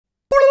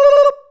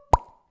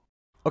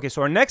Okay,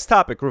 so our next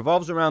topic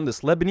revolves around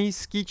this Lebanese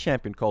ski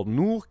champion called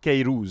Nour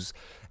Keyrouz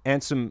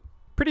and some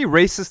pretty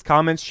racist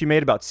comments she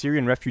made about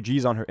Syrian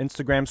refugees on her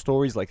Instagram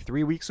stories like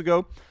 3 weeks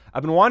ago.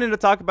 I've been wanting to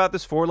talk about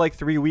this for like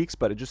 3 weeks,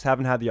 but I just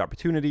haven't had the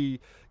opportunity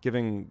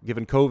given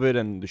COVID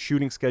and the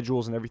shooting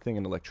schedules and everything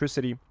and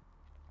electricity.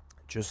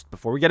 Just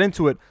before we get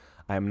into it,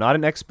 I am not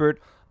an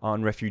expert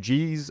on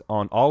refugees,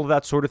 on all of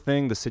that sort of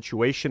thing, the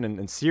situation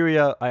in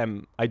Syria.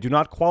 I do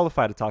not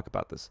qualify to talk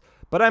about this,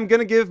 but I'm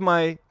gonna give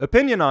my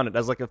opinion on it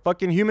as like a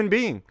fucking human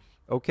being,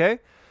 okay?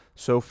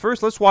 So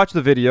first, let's watch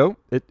the video.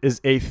 It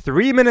is a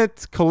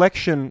 3-minute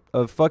collection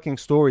of fucking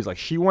stories.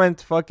 Like, she went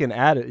fucking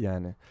at it,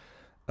 yani.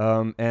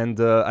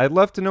 I'd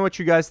love to know what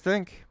you guys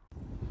think.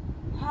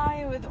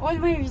 Hi, with all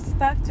my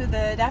respect to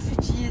the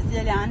refugees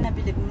يلي عنا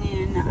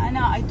بلبنان,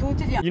 I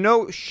totally... You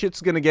know,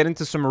 shit's gonna get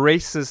into some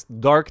racist,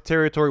 dark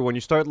territory when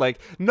you start like,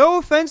 no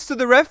offense to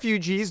the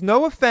refugees,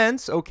 no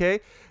offense, okay?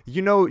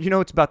 You know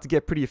it's about to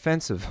get pretty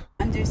offensive.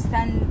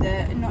 understand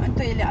انه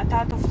انتو يلي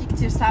قطعتوا فيه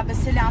كتير صعب,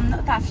 بس اللي عم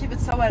نقطع فيه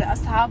بتصور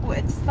اصعب, و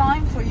it's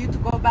time for you to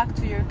go back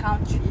to your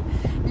country,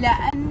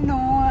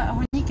 لانه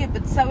هونيك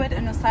بتصور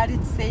انه صارت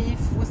سيف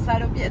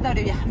وصاروا بيقدروا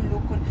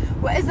يحملوكم,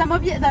 واذا ما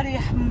بيقدروا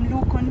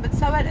يحملوكم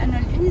بتصور انه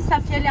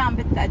الانسف يلي عم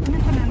بتقدم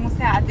لكم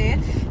المساعدات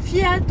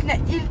فيها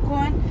تلاقي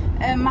لكم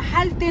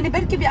محل تاني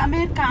بركي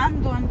بامريكا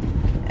عندهم,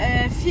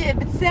 في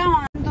بتساووا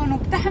عندهم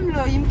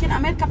وبتحملوا, يمكن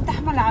امريكا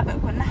بتحمل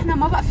عبئكم, نحن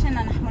ما بقى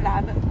فينا نحمل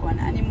عبئكم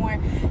anymore,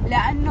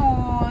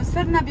 لانه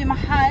صرنا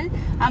بمحل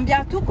عم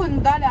بيعطوكم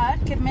دولار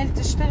كرمال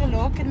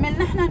تشتغلوا, كرمال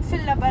نحن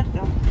نفل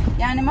لبرا,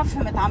 يعني ما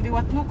فهمت, عم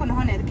بيوطنوكم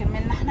هون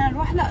كرمال نحن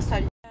نروح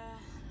لاقصر.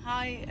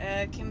 هاي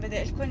كان بدي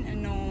اقول لكم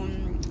انه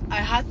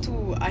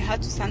I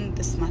had to send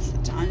this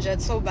message عن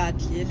جد so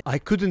badly. I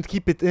couldn't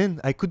keep it in.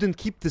 I couldn't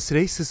keep this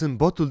racism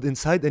bottled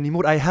inside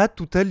anymore. I had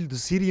to tell the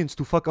Syrians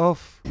to fuck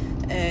off.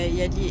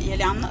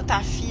 يلي عم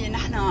نقطع فيه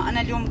نحن.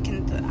 أنا اليوم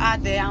كنت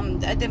قاعدة عم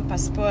بقدم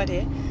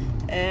باسبوري,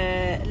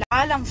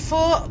 العالم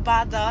فوق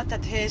بعضها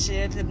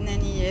تتهاجر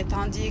لبنانية,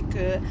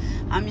 تانديك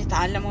عم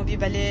يتعلموا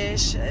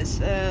ببلاش,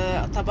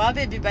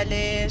 طبابة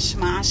ببلاش,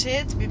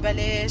 معاشات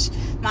ببلاش,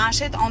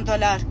 معاشات $1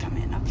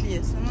 كمان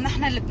بليز, انه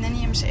نحن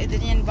اللبنانية مش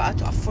قادرين بقى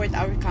to afford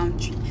our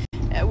country.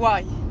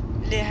 why?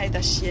 ليه هيدا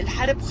الشيء؟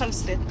 الحرب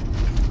خلصت,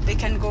 they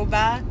can go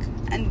back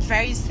and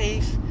very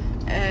safe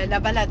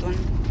لبلدهم.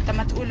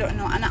 لما تقولوا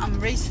انه انا ام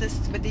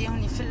ريسست بدي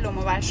اياهم يفلوا,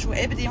 ما بعرف شو,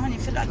 ايه بدي اياهم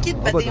يفلوا, اكيد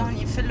بدي اياهم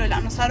يفلوا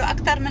لانه صاروا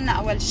اكثر منا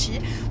اول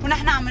شيء,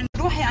 ونحن عم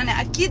نروح,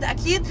 يعني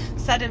اكيد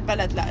صار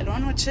البلد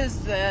لإلهم, which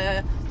is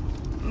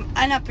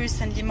انا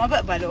personally ما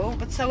بقبله,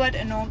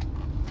 وبتصور انه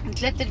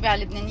 3/4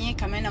 اللبنانيين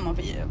كمان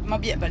ما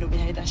بيقبلوا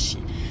بهيدا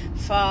الشيء.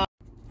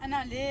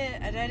 أنا ليه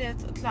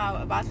قررت أطلع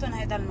وأبعث لهم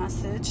هيدا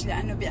المسج؟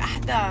 لأنه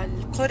بأحدى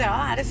القرى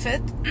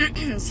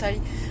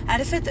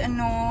عرفت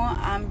إنه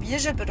عم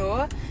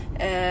بيجبروا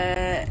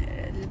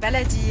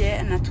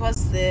البلدية إنها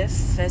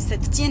توظف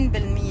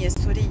 60%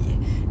 سورية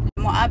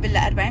مقابل ل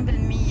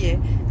 40%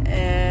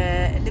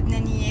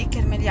 لبنانية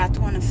كرمال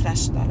يعطوهم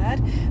فريش دولار,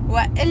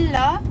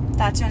 وإلا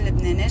تعطيهم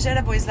لبناني.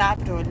 جربوا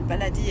يزعبروا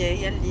البلدية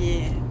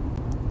يلي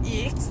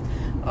إكس,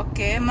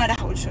 أوكي ما رح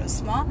أقول شو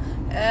اسمها,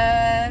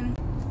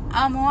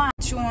 قاموا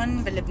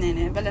عاشون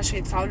باللبناني, بلشوا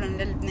يدفعوا لهم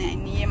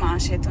للبنانية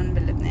معاشاتهم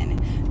باللبناني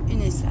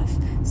يونيسف.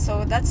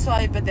 So that's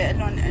why بدي أقول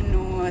لهم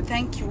إنه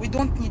thank you, we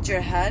don't need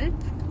your help,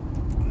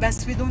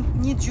 بس we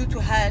don't need you to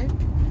help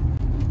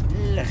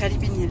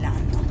الغريبين اللي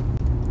عنا,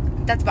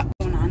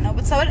 تتبقون عنا,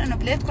 وبتصور إنه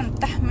بلادكم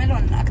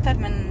بتحملهم أكتر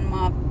من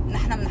ما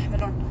نحن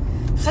بنحملهم.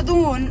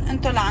 خدوهم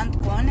انتو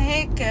لعندكم,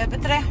 هيك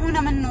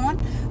بتريحونا منهم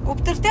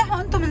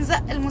وبترتاحوا انتو من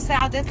زق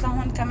المساعدات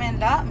لهون كمان.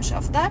 لا مش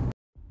أفضل؟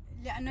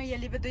 لأنه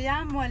يلي بده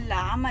يعمل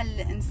عمل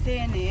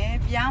إنساني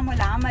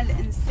بيعمل عمل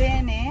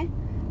إنساني,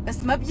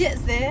 بس ما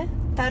بيأذي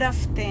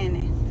طرف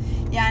تاني.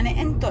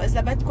 يعني انتو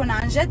إذا بدكم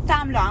عن جد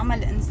تعملوا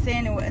عمل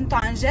إنساني وانتو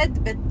عن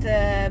جد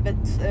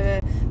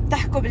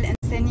بتحكوا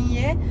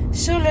بالإنسانية,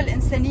 شغل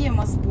الإنسانية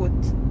مزبوط,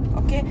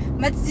 اوكي؟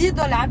 ما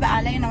تزيدوا العبء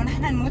علينا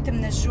ونحن نموت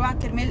من الجوع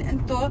كرمال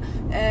انتو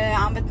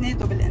عم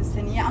بتنادوا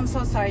بالإنسانية. I'm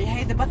so sorry,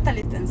 هيدي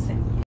بطلت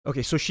إنسانية.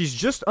 Okay, so she's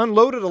just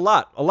unloaded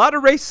a lot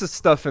of racist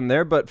stuff in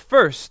there, but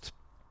first,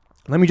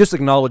 let me just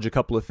acknowledge a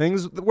couple of things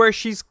where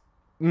she's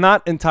not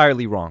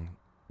entirely wrong.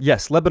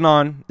 Yes,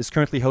 Lebanon is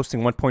currently hosting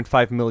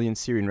 1.5 million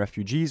Syrian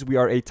refugees. We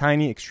are a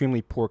tiny,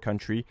 extremely poor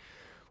country.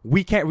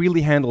 We can't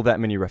really handle that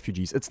many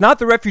refugees. It's not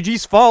the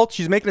refugees' fault.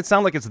 She's making it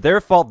sound like it's their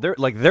fault.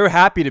 They're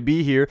happy to be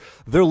here.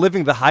 They're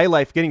living the high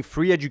life, getting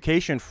free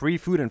education, free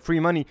food, and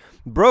free money.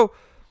 Bro,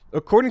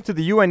 according to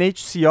the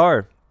UNHCR,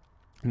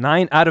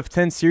 9 out of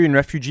 10 Syrian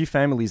refugee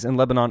families in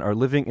Lebanon are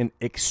living in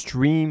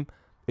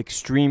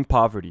extreme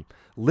poverty.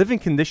 Living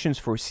conditions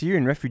for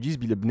Syrian refugees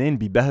in Lebanon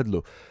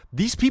بيبهدلوا.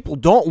 These people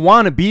don't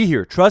want to be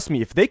here. Trust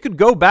me, if they could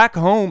go back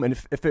home, and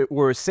if it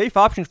were a safe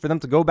option for them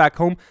to go back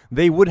home,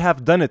 they would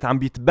have done it. عم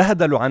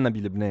بيتبهدلوا عنا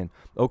بلبنان.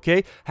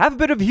 Okay? Have a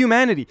bit of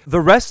humanity.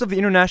 The rest of the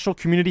international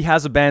community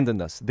has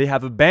abandoned us. They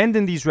have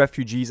abandoned these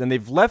refugees and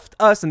they've left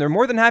us, and they're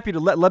more than happy to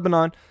let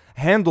Lebanon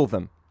handle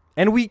them.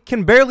 And we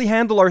can barely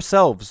handle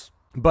ourselves.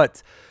 But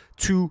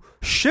to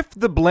shift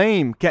the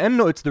blame,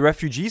 كأنه it's the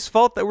refugees'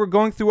 fault that we're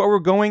going through what we're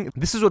going.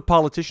 This is what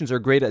politicians are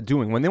great at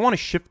doing. When they want to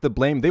shift the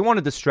blame, they want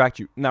to distract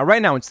you. Now,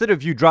 right now, instead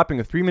of you dropping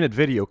a 3-minute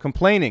video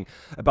complaining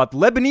about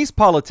Lebanese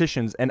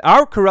politicians and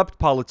our corrupt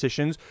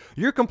politicians,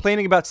 you're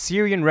complaining about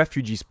Syrian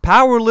refugees,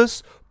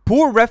 powerless,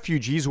 poor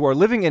refugees who are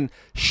living in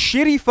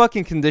shitty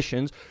fucking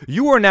conditions.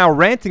 You are now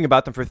ranting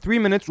about them for 3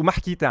 minutes. وما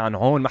حكيت عن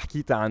هون، ما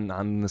حكيت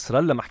عن نصر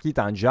الله، ما حكيت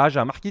عن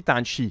جاجا، ما حكيت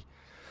عن شي.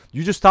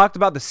 You just talked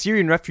about the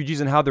Syrian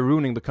refugees and how they're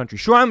ruining the country.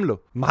 شو عملوا؟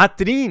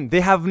 معترين. They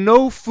have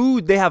no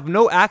food. They have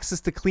no access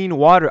to clean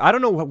water. I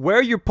don't know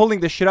where you're pulling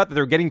this shit out that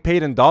they're getting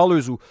paid in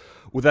dollars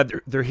or that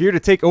they're here to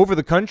take over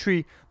the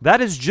country.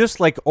 That is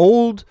just like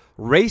old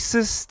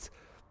racist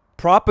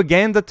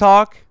propaganda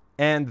talk.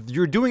 And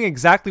you're doing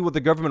exactly what the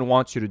government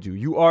wants you to do.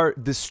 You are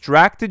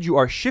distracted. You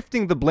are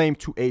shifting the blame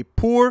to a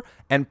poor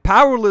and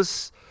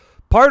powerless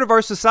part of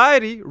our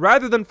society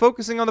rather than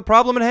focusing on the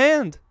problem at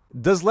hand.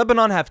 Does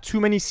Lebanon have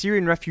too many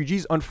Syrian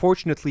refugees?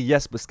 Unfortunately,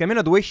 yes. But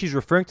Skamina, the way she's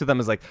referring to them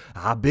is like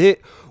عباء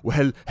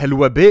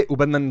وهالوباء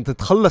وبدنا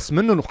نتخلص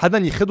منهم وحدا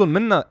ياخذهم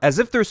منا, as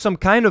if there's some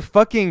kind of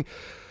fucking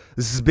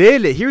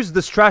zbele. Here's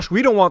this trash.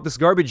 We don't want this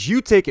garbage. You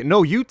take it.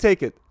 No, you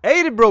take it.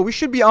 Hey, bro, we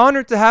should be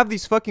honored to have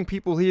these fucking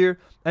people here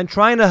and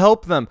trying to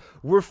help them.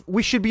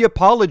 We should be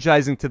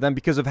apologizing to them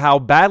because of how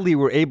badly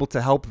we're able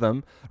to help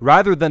them,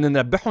 rather than in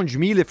nabihun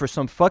jmile for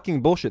some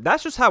fucking bullshit.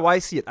 That's just how I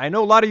see it. I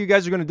know a lot of you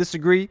guys are going to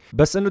disagree,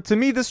 but to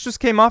me this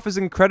just came off as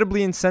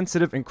incredibly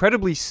insensitive,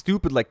 incredibly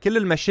stupid. Like كل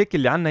المشاكل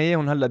اللي عنا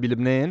اياهم هلا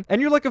بلبنان,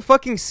 and you're like a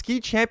fucking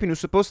ski champion who's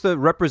supposed to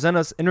represent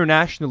us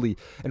internationally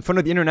in front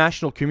of the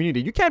international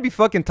community. You can't be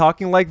fucking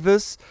talking like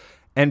this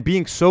and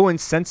being so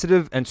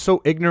insensitive and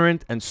so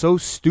ignorant and so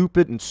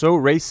stupid and so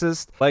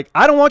racist. Like,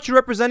 I don't want you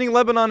representing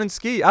Lebanon in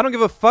ski. I don't give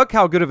a fuck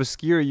how good of a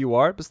skier you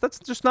are, but that's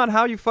just not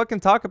how you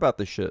fucking talk about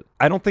this shit.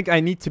 I don't think I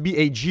need to be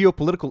a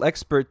geopolitical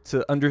expert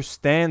to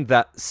understand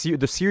that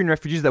the Syrian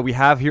refugees that we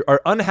have here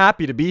are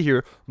unhappy to be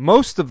here.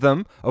 Most of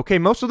them, okay,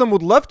 most of them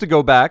would love to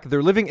go back.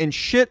 They're living in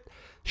shit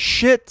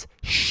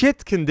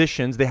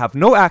conditions. They have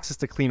no access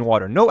to clean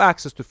water, no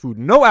access to food,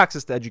 no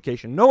access to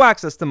education, no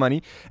access to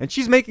money. And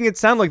she's making it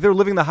sound like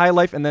they're living the high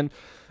life, and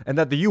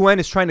that the UN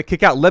is trying to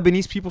kick out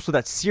Lebanese people so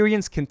that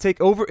Syrians can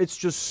take over. It's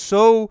just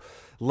so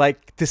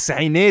like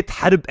تسعينات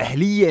حرب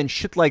أهلية and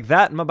shit like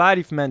that. ما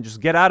بعرف, man, just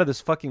get out of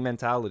this fucking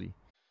mentality.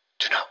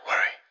 To know.